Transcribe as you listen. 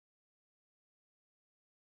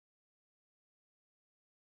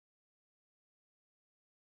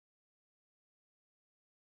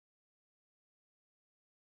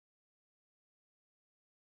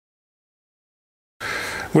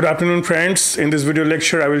Good afternoon, friends. In this video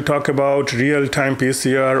lecture, I will talk about real-time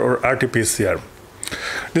PCR or RT-PCR.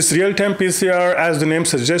 This real-time PCR, as the name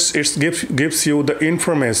suggests, it gives you the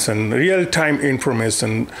information, real-time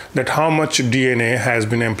information, that how much DNA has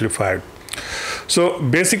been amplified. So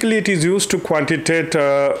basically it is used to quantitate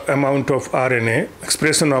amount of RNA,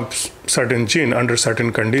 expression of certain gene under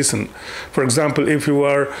certain condition. For example, if you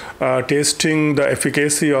are testing the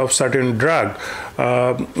efficacy of certain drug,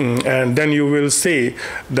 and then you will see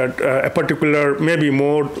that a particular, maybe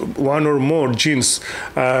one or more genes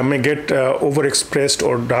may get overexpressed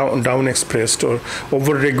or down expressed or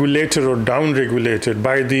overregulated or down-regulated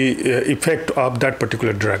by the effect of that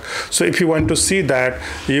particular drug. So if you want to see that,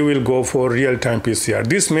 you will go for real-time PCR.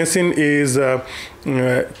 This machine is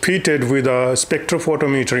fitted with a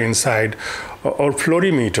spectrophotometer inside or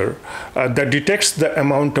fluorimeter that detects the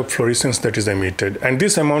amount of fluorescence that is emitted, and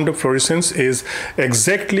this amount of fluorescence is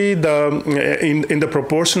exactly in the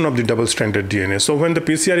proportion of the double-stranded DNA. So when the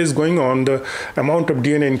PCR is going on, the amount of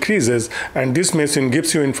DNA increases, and this machine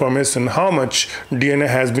gives you information how much DNA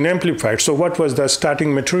has been amplified. So what was the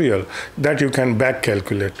starting material that you can back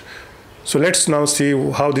calculate. So let's now see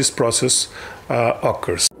how this process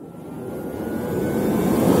occurs.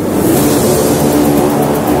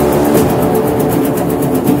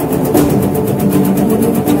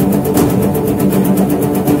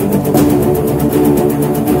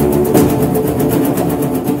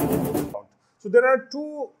 So there are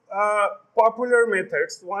two popular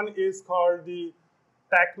methods. One is called the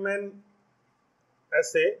TaqMan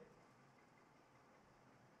assay,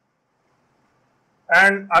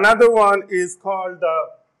 and another one is called the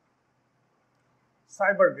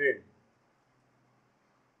SYBR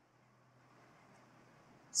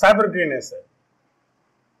assay.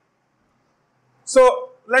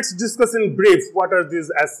 So let's discuss in brief what are these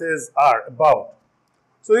assays are about.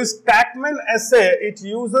 So this TaqMan assay, it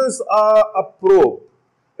uses a probe.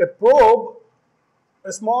 A probe,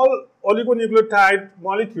 a small oligonucleotide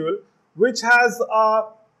molecule which has a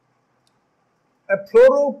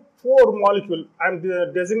fluorophore molecule. I'm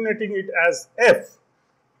designating it as F.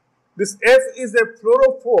 This F is a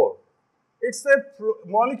fluorophore. It's a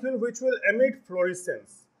molecule which will emit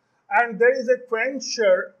fluorescence. And there is a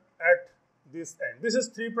quencher at this end. This is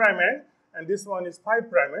 3' end and this one is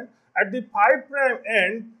 5' end. At the 5'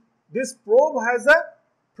 end, this probe has a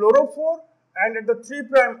fluorophore, and at the 3'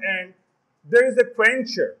 end, there is a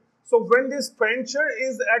quencher. So when this quencher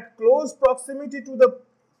is at close proximity to the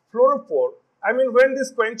fluorophore, I mean when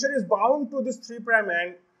this quencher is bound to this 3'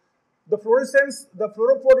 end, the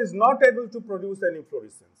fluorophore is not able to produce any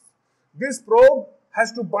fluorescence. This probe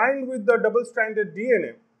has to bind with the double-stranded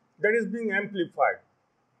DNA that is being amplified,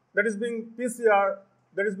 that is being PCR,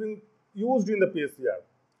 that is being used in the PCR.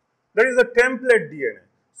 There is a template DNA.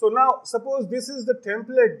 So now suppose this is the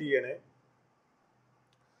template DNA,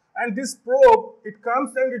 and this probe, it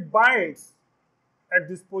comes and it binds at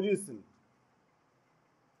this position.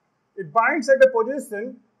 It binds at a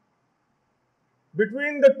position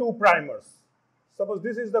between the two primers. Suppose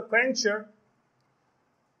this is the quencher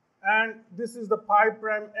and this is the 5'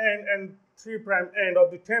 end and 3' end of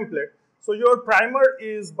the template. So your primer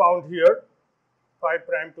is bound here, 5'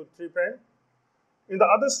 to 3'. In the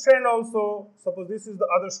other strand also, suppose this is the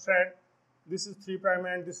other strand, this is 3'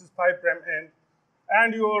 end, this is 5' end,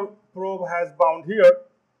 and your probe has bound here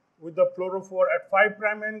with the fluorophore at 5'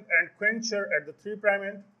 end and quencher at the 3'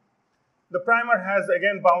 end. The primer has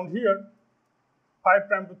again bound here,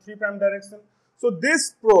 5' to 3' direction. So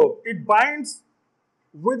this probe, it binds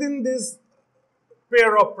within this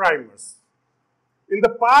pair of primers. In the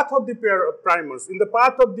path of the pair of primers, in the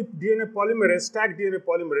path of the DNA polymerase, TaqDNA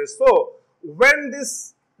polymerase. So when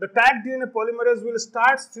the TaqDNA polymerase will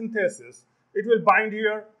start synthesis, it will bind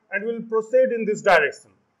here and will proceed in this direction.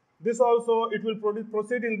 This also, it will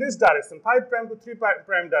proceed in this direction, 5' to 3'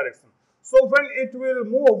 direction. So when it will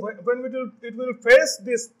move, when it will face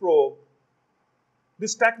this probe,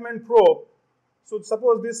 this TaqMan probe, so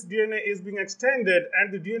suppose this DNA is being extended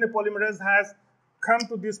and the DNA polymerase has come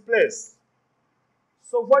to this place.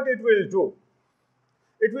 So what it will do?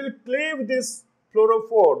 It will cleave this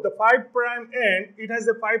fluorophore, the 5' end, it has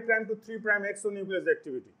a 5' to 3' exonuclease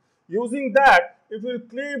activity. Using that, it will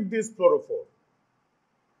cleave this fluorophore.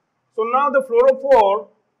 So now the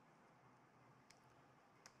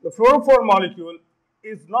fluorophore molecule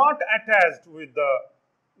is not attached with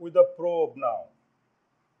the probe now.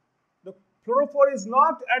 The fluorophore is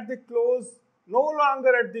not at the no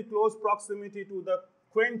longer at the close proximity to the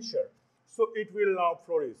quencher. So it will now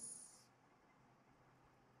fluoresce.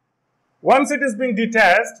 Once it is being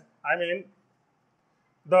detached, I mean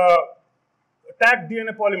the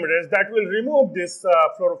TaqDNA polymerase that will remove this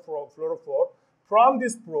fluorophore from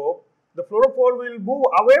this probe. The fluorophore will move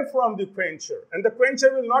away from the quencher, and the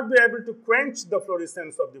quencher will not be able to quench the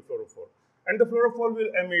fluorescence of the fluorophore, and the fluorophore will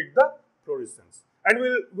emit the fluorescence, and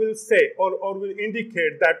will say or will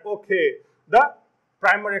indicate that, okay, the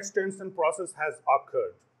primer extension process has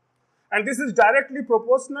occurred. And this is directly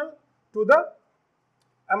proportional to the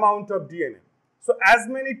amount of DNA. So as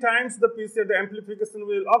many times the PCR, the amplification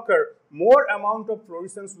will occur, more amount of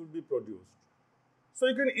fluorescence will be produced. So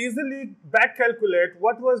you can easily back calculate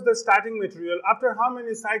what was the starting material, after how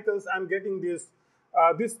many cycles I'm getting this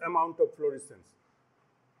amount of fluorescence.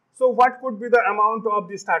 So what could be the amount of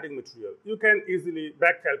the starting material? You can easily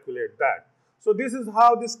back calculate that. So this is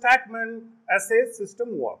how this TaqMan assay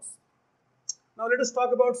system works. Now let us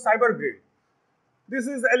talk about SYBR green. This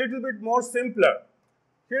is a little bit more simpler.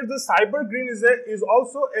 Here the SYBR green is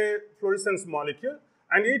also a fluorescence molecule,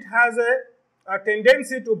 and it has a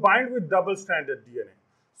tendency to bind with double-stranded DNA.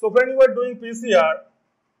 So when you are doing PCR,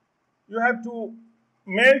 you have to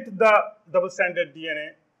melt the double-stranded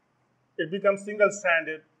DNA. It becomes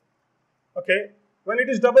single-stranded. Okay. When it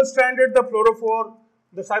is double-stranded, the fluorophore,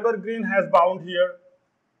 the SYBR green has bound here,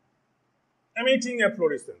 emitting a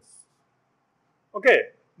fluorescence. Okay.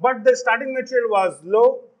 But the starting material was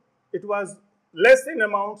low. It was less in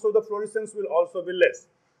amount, so the fluorescence will also be less.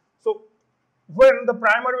 So when the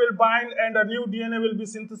primer will bind and a new DNA will be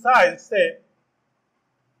synthesized, say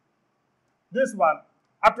this one,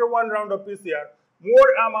 after one round of PCR, more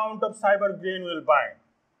amount of SYBR green will bind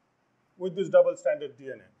with this double-stranded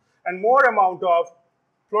DNA, and more amount of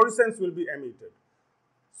fluorescence will be emitted.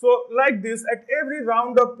 So like this, at every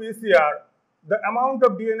round of PCR, the amount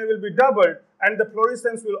of DNA will be doubled, and the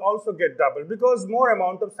fluorescence will also get doubled, because more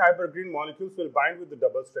amount of SYBR green molecules will bind with the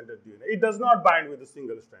double-stranded DNA. It does not bind with the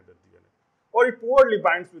single-stranded DNA, or it poorly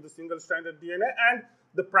binds with the single-stranded DNA and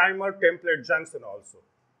the primer template junction also.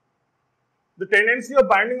 The tendency of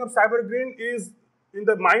binding of SYBR green is in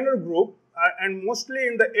the minor group and mostly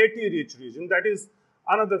in the AT-rich region. That is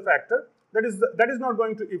another factor. That is not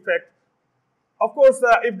going to affect. Of course,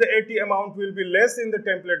 if the AT amount will be less in the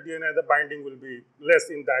template DNA, the binding will be less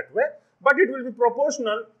in that way, but it will be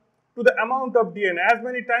proportional to the amount of DNA. As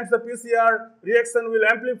many times the PCR reaction will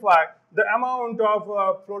amplify, the amount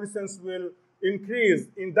of fluorescence will increase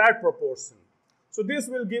in that proportion. So this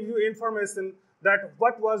will give you information that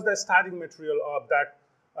what was the starting material of that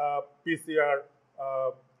PCR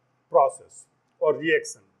process or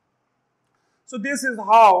reaction. So this is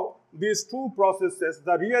how these two processes,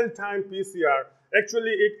 the real-time PCR,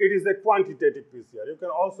 actually it is a quantitative PCR. You can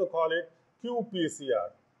also call it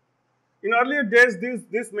qPCR. In earlier days,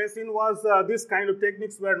 this machine was, this kind of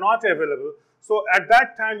techniques were not available. So at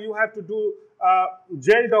that time, you have to do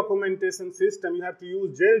gel documentation system. You have to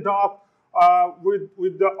use gel doc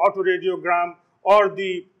with the autoradiogram or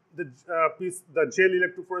the gel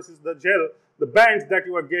electrophoresis, the bands that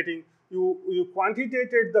you are getting. You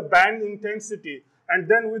quantitated the band intensity, and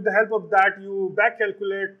then with the help of that, you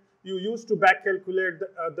used to back calculate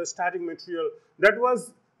the starting material.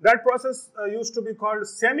 That process used to be called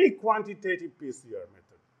semi-quantitative PCR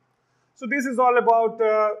method. So this is all about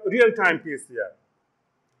real-time PCR.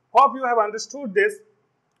 Hope you have understood this.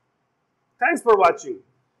 Thanks for watching.